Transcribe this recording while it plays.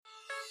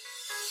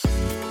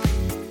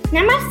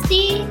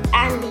Namaste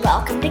and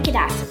welcome to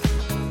Kidasati,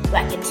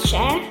 where kids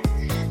share,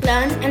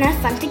 learn and have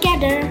fun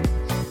together.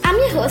 I'm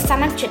your host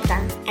Sanak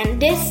Chitan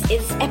and this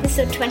is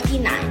episode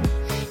 29,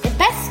 the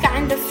best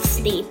kind of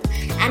sleep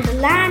and the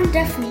land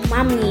of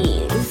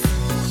mummies.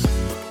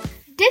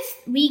 This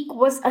week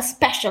was a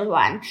special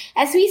one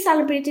as we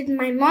celebrated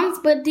my mom's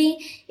birthday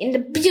in the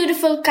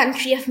beautiful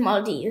country of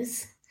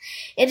Maldives.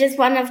 It is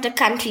one of the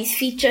countries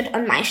featured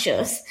on my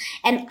shows,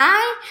 and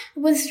I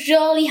was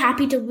really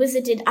happy to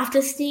visit it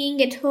after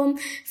staying at home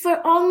for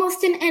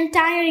almost an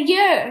entire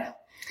year.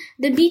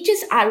 The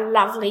beaches are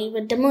lovely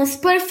with the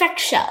most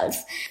perfect shells.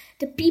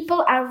 The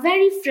people are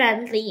very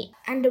friendly,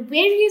 and the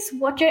various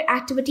water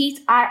activities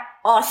are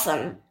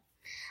awesome.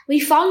 We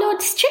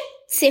followed strict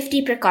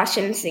safety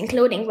precautions,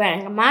 including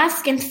wearing a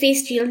mask and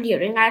face shield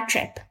during our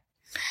trip.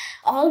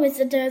 All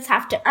visitors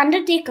have to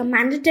undertake a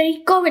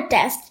mandatory COVID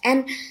test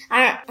and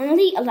are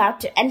only allowed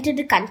to enter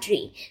the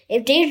country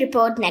if they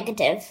report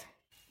negative.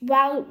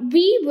 While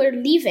we were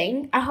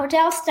leaving, our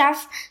hotel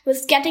staff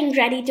was getting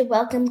ready to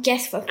welcome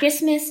guests for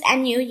Christmas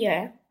and New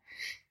Year.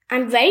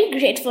 I'm very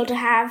grateful to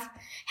have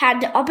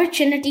had the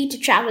opportunity to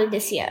travel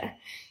this year.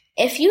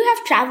 If you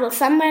have traveled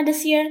somewhere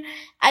this year,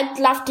 I'd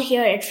love to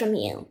hear it from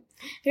you.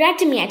 Write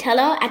to me at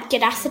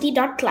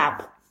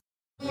hello@kidasati.club.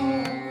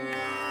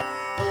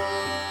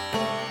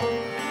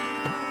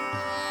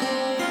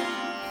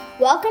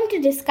 Welcome to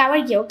Discover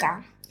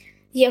Yoga.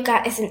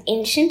 Yoga is an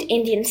ancient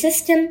Indian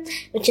system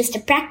which is the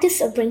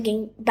practice of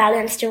bringing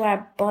balance to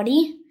our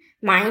body,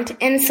 mind,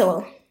 and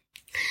soul.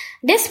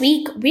 This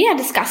week, we are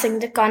discussing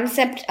the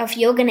concept of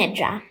Yoga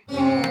Nidra.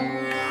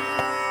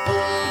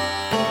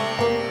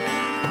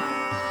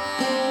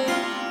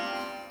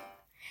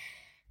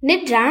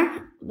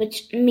 Nidra,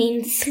 which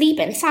means sleep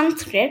in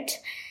Sanskrit,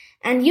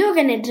 and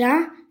Yoga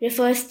Nidra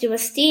refers to a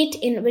state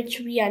in which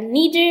we are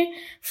neither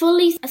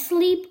fully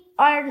asleep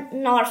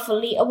nor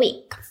fully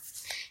awake.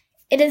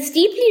 It is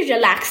deeply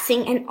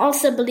relaxing and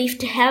also believed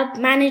to help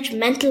manage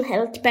mental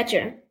health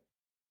better.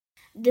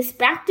 This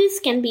practice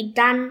can be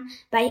done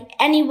by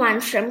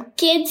anyone from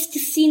kids to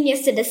senior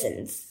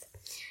citizens.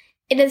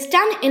 It is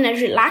done in a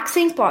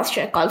relaxing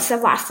posture called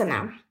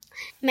Savasana.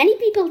 Many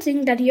people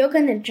think that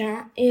Yoga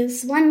Nidra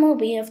is one more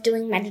way of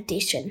doing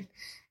meditation,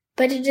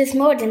 but it is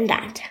more than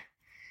that.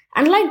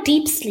 Unlike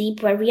deep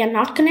sleep, where we are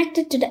not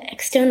connected to the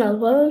external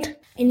world,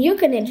 in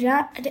Yoga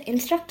Nidra, the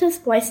instructor's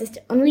voice is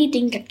the only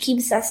thing that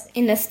keeps us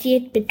in a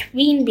state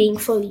between being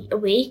fully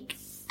awake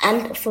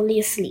and fully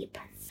asleep.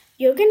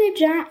 Yoga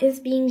Nidra is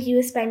being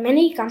used by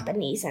many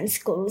companies and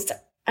schools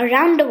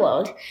around the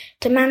world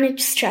to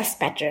manage stress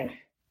better.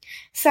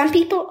 Some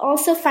people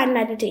also find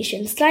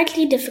meditation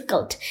slightly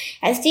difficult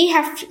as they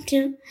have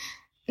to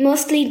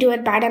mostly do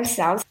it by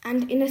themselves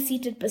and in a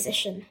seated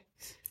position.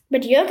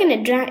 But Yoga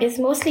Nidra is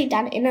mostly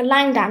done in a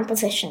lying down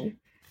position.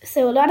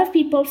 So a lot of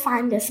people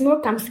find this more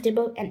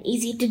comfortable and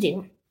easy to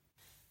do.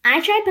 I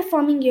tried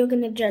performing Yoga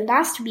Nidra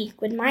last week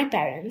with my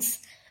parents.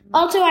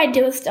 Although I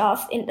dozed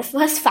off in the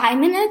first 5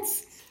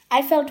 minutes,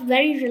 I felt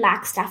very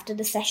relaxed after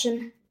the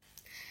session.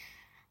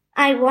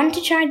 I want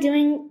to try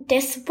doing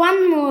this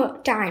one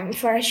more time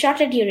for a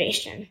shorter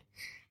duration.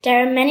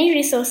 There are many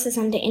resources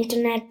on the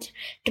internet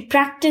to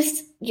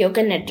practice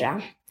Yoga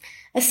Nidra.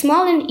 A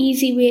small and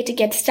easy way to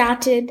get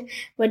started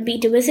would be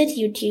to visit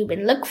YouTube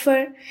and look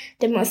for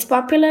the most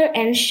popular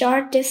and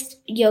shortest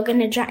Yoga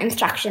Nidra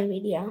instruction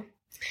video.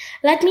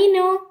 Let me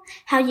know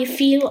how you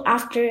feel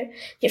after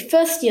your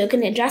first Yoga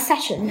Nidra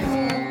session.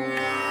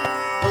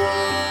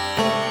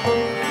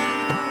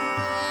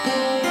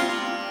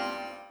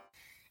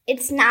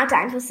 It's now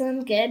time for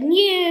some good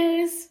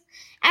news.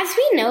 As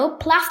we know,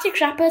 plastic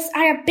wrappers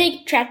are a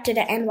big threat to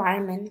the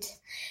environment.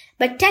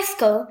 But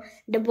Tesco,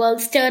 the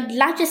world's third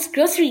largest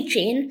grocery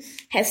chain,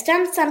 has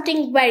done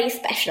something very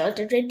special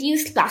to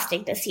reduce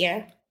plastic this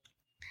year.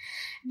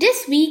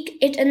 This week,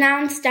 it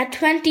announced that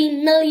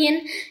 20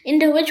 million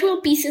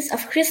individual pieces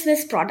of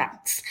Christmas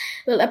products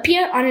will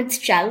appear on its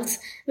shelves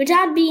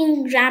without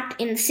being wrapped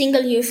in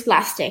single-use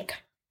plastic.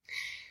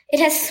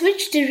 It has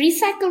switched to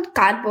recycled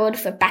cardboard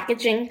for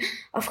packaging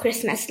of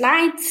Christmas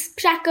lights,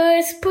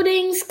 crackers,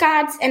 puddings,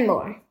 cards, and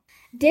more.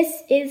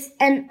 This is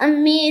an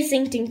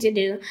amazing thing to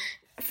do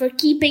for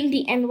keeping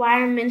the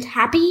environment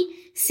happy,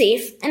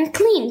 safe, and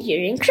clean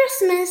during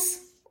Christmas.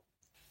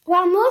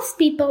 While most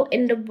people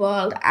in the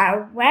world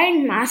are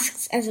wearing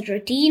masks as a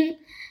routine,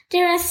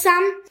 there are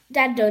some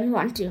that don't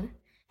want to.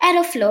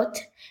 Aeroflot,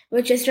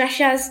 which is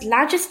Russia's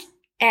largest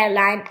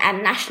airline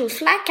and national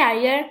flag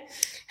carrier,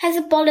 has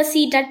a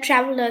policy that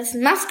travelers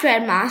must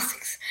wear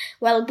masks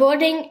while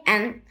boarding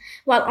and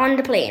while on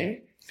the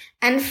plane.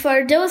 And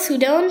for those who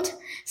don't,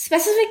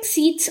 specific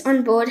seats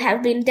on board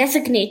have been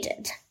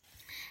designated.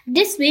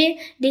 This way,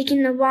 they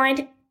can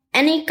avoid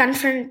any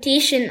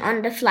confrontation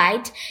on the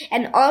flight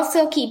and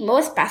also keep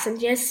most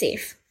passengers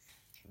safe.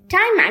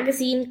 Time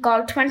magazine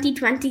called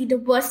 2020 the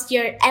worst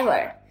year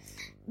ever.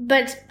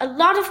 But a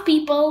lot of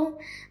people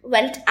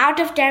went out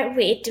of their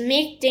way to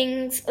make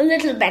things a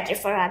little better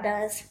for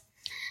others.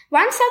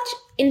 One such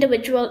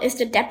individual is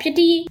the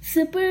Deputy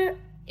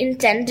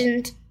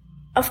Superintendent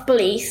of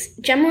Police,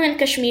 Jammu and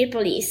Kashmir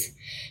Police,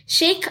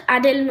 Sheikh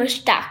Adil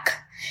Mushtaq.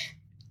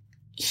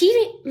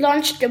 He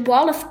launched the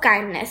Wall of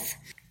Kindness,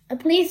 a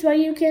place where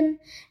you can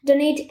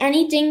donate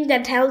anything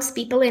that helps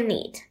people in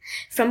need.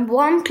 From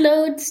warm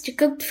clothes to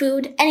cooked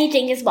food,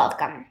 anything is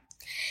welcome.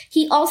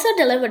 He also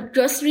delivered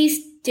groceries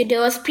to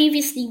those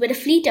previously with a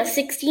fleet of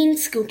 16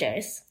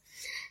 scooters.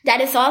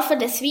 That is all for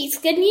this week's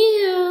good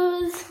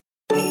news.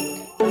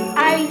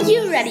 Are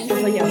you ready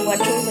for your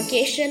virtual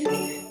vacation?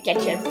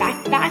 Get your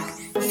backpack,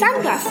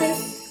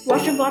 sunglasses,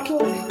 water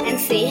bottle, and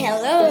say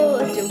hello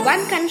to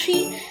one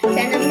country,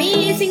 10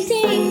 amazing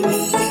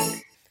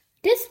things.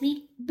 This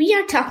week, we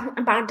are talking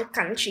about the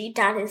country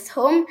that is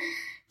home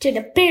to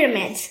the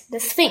pyramids, the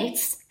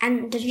Sphinx,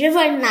 and the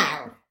River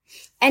Nile.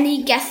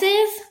 Any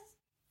guesses?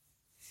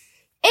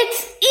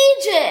 It's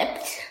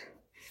Egypt!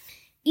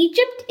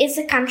 Egypt is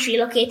a country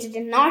located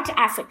in North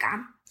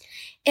Africa.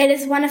 It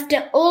is one of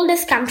the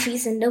oldest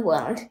countries in the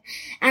world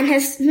and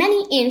has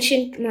many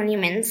ancient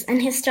monuments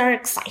and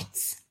historic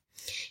sites.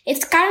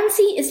 Its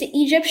currency is the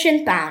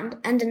Egyptian pound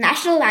and the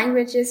national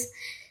language is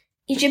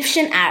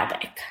Egyptian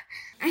Arabic.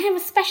 I have a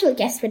special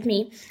guest with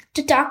me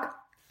to talk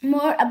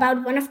more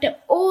about one of the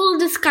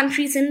oldest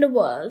countries in the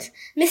world,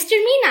 Mr.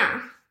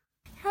 Meena.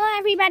 Hello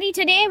everybody,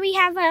 today we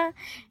have a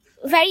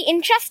very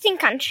interesting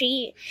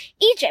country,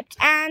 Egypt,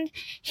 and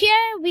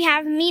here we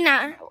have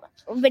Meena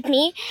with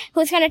me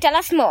who's going to tell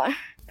us more.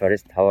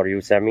 First, how are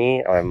you,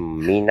 Sami?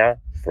 I'm Meena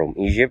from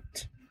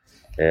Egypt.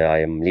 I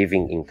am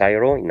living in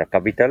Cairo, in the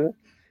capital.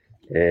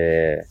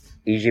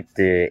 Egypt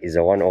is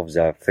one of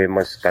the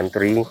famous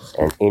country,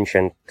 an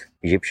ancient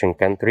Egyptian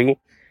country.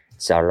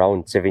 It's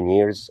around 7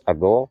 years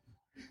ago,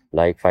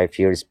 like 5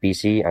 years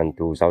BC and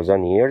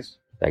 2,000 years,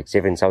 like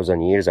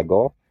 7,000 years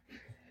ago.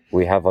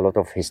 We have a lot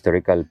of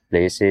historical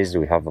places.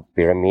 We have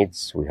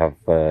pyramids. We have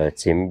a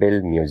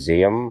temple,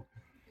 museum,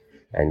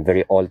 and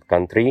very old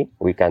country.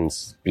 We can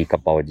speak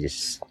about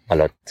this a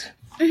lot.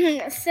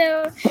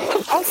 So,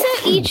 also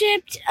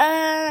Egypt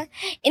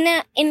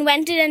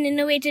invented and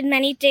innovated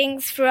many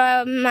things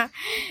from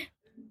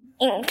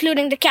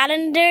including the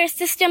calendar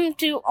system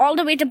to all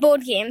the way to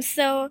board games.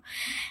 So,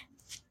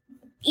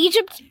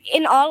 Egypt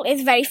in all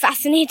is very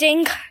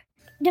fascinating.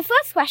 The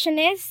first question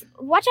is,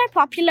 what are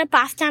popular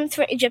pastimes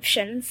for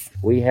Egyptians?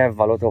 We have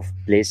a lot of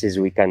places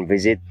we can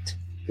visit,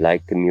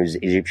 like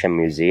Egyptian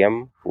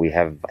Museum. We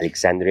have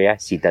Alexandria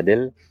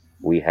Citadel.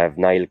 We have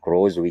Nile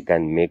Cruise. We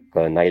can make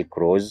a Nile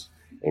Cruise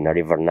in a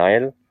River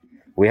Nile.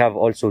 We have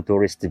also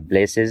tourist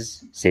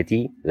places,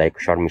 city, like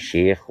Sharm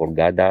el-Sheikh,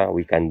 Hurghada.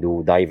 We can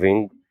do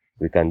diving.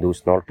 We can do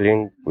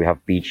snorkeling. We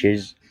have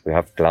beaches. We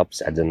have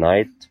clubs at the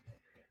night.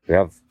 We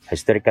have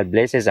historical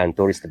places and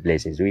tourist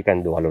places. We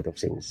can do a lot of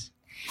things.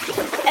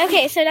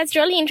 Okay, so that's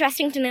really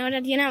interesting to know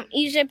that,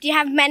 Egypt, you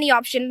have many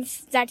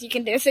options that you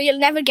can do, so you'll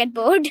never get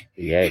bored.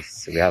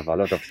 Yes, we have a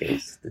lot of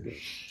things to do.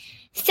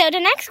 So the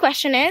next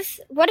question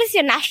is, what is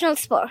your national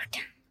sport?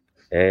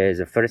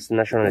 The first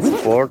national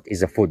sport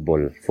is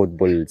football.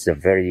 Football is the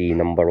very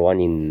number one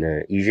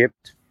in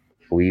Egypt.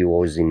 We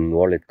was in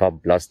World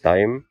Cup last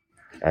time,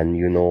 and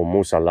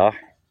Mo Salah,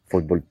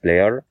 football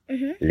player,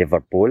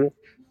 Liverpool,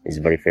 is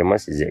very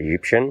famous, is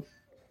Egyptian.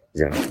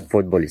 The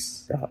football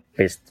is the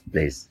best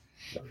place.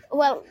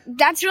 Well,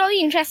 that's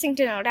really interesting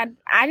to know. That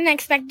I didn't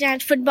expect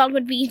that football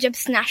would be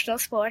Egypt's national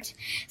sport.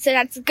 So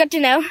that's good to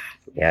know.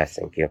 Yes,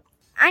 thank you.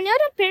 I know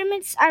that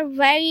pyramids are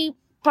very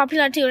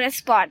popular tourist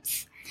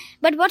spots.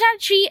 But what are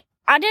 3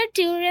 other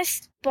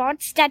tourist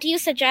spots that you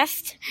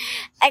suggest,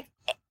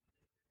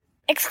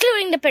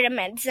 excluding the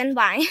pyramids, and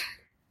why?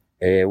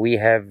 We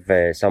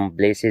have some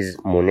places,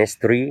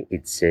 monastery.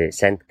 It's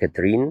Saint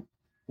Catherine.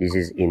 This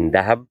is in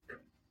Dahab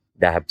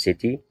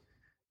city.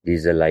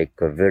 This is like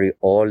a very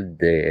old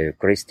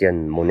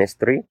Christian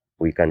monastery.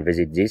 We can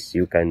visit this.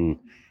 You can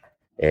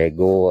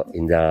go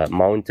in the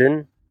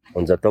mountain,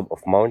 on the top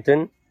of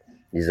mountain.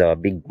 There's a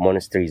big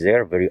monastery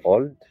there, very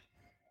old.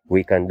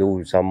 We can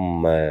do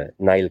some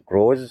Nile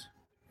cruise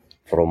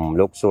from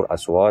Luxor,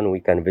 Aswan. We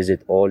can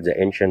visit all the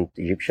ancient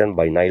Egyptian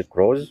by Nile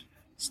cruise.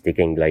 It's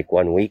taking like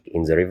 1 week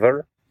in the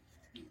river.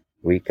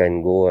 We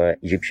can go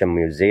Egyptian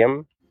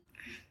Museum.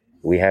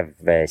 We have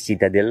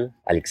Citadel,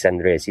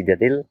 Alexandria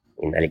Citadel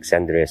in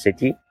Alexandria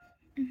City.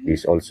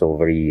 This is also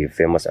very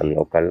famous and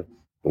local.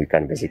 We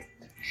can visit.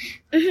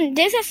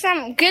 These are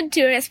some good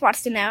tourist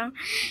spots to know,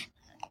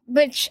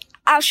 which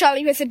I'll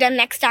surely visit them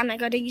next time I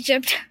go to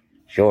Egypt.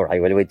 Sure, I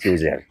will wait you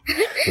there.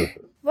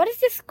 What is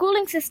the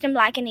schooling system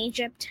like in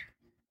Egypt?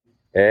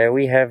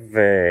 We have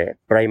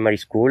primary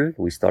school.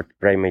 We start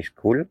primary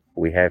school.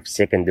 We have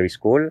secondary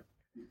school.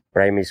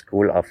 Primary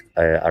school of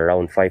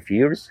around 5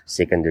 years.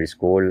 Secondary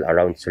school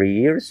around 3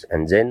 years.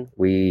 And then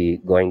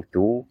we going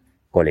to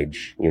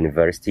college,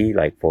 university,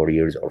 like 4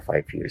 years or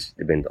 5 years,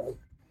 depend on.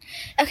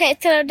 Okay,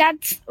 so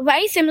that's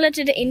very similar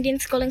to the Indian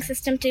schooling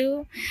system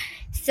too.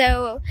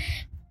 So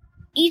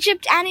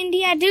Egypt and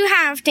India do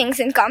have things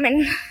in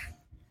common.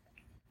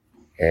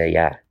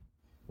 Yeah,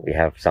 we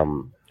have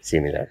some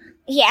similar.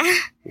 Yeah.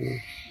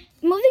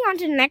 Moving on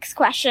to the next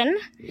question.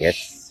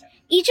 Yes.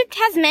 Egypt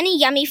has many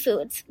yummy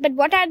foods, but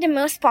what are the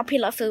most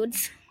popular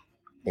foods?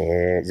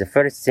 The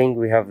first thing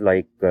we have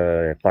like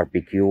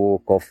barbecue,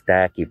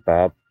 kofta,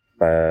 kebab,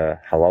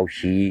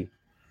 hawashi,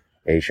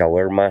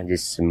 shawarma,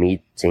 these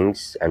meat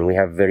things. And we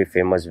have very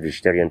famous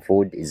vegetarian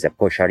food is the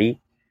koshari.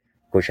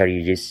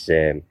 Koshari is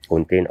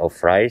contain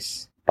of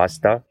rice,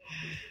 pasta,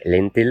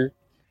 lentil,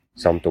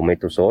 some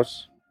tomato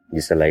sauce.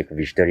 This is like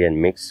vegetarian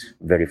mix,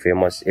 very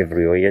famous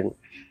everywhere.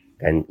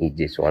 Can eat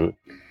this one.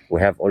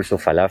 We have also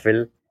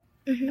falafel.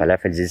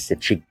 Falafel is a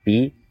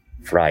chickpea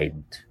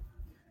fried.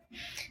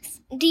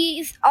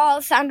 These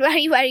all sound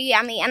very, very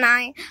yummy, and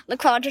I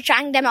look forward to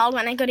trying them all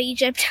when I go to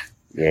Egypt.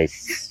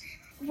 Yes.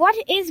 What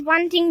is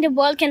one thing the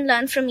world can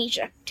learn from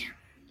Egypt?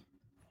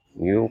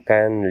 You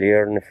can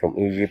learn from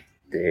Egypt.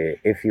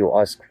 If you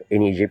ask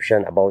any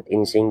Egyptian about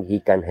anything, he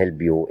can help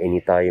you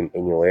anytime,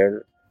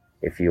 anywhere.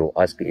 If you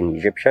ask an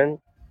Egyptian,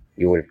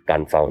 you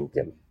can find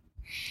them.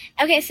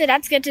 Okay, so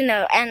that's good to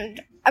know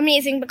and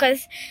amazing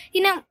because,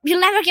 you'll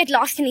never get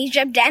lost in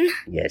Egypt then.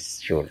 Yes,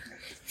 sure.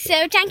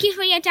 So thank you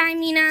for your time,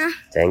 Mina.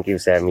 Thank you,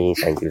 Sammy.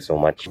 Thank you so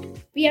much.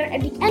 We are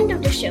at the end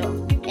of the show,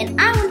 and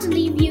I want to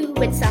leave you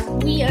with some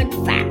weird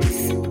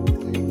facts.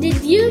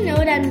 Did you know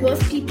that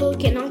most people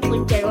cannot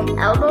lick their own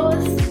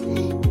elbows?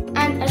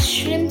 And a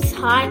shrimp's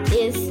heart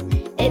is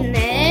in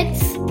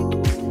its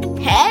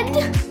head?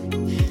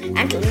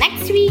 Until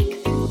next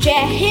week,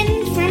 Jai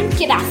Hind from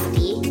Curiosity.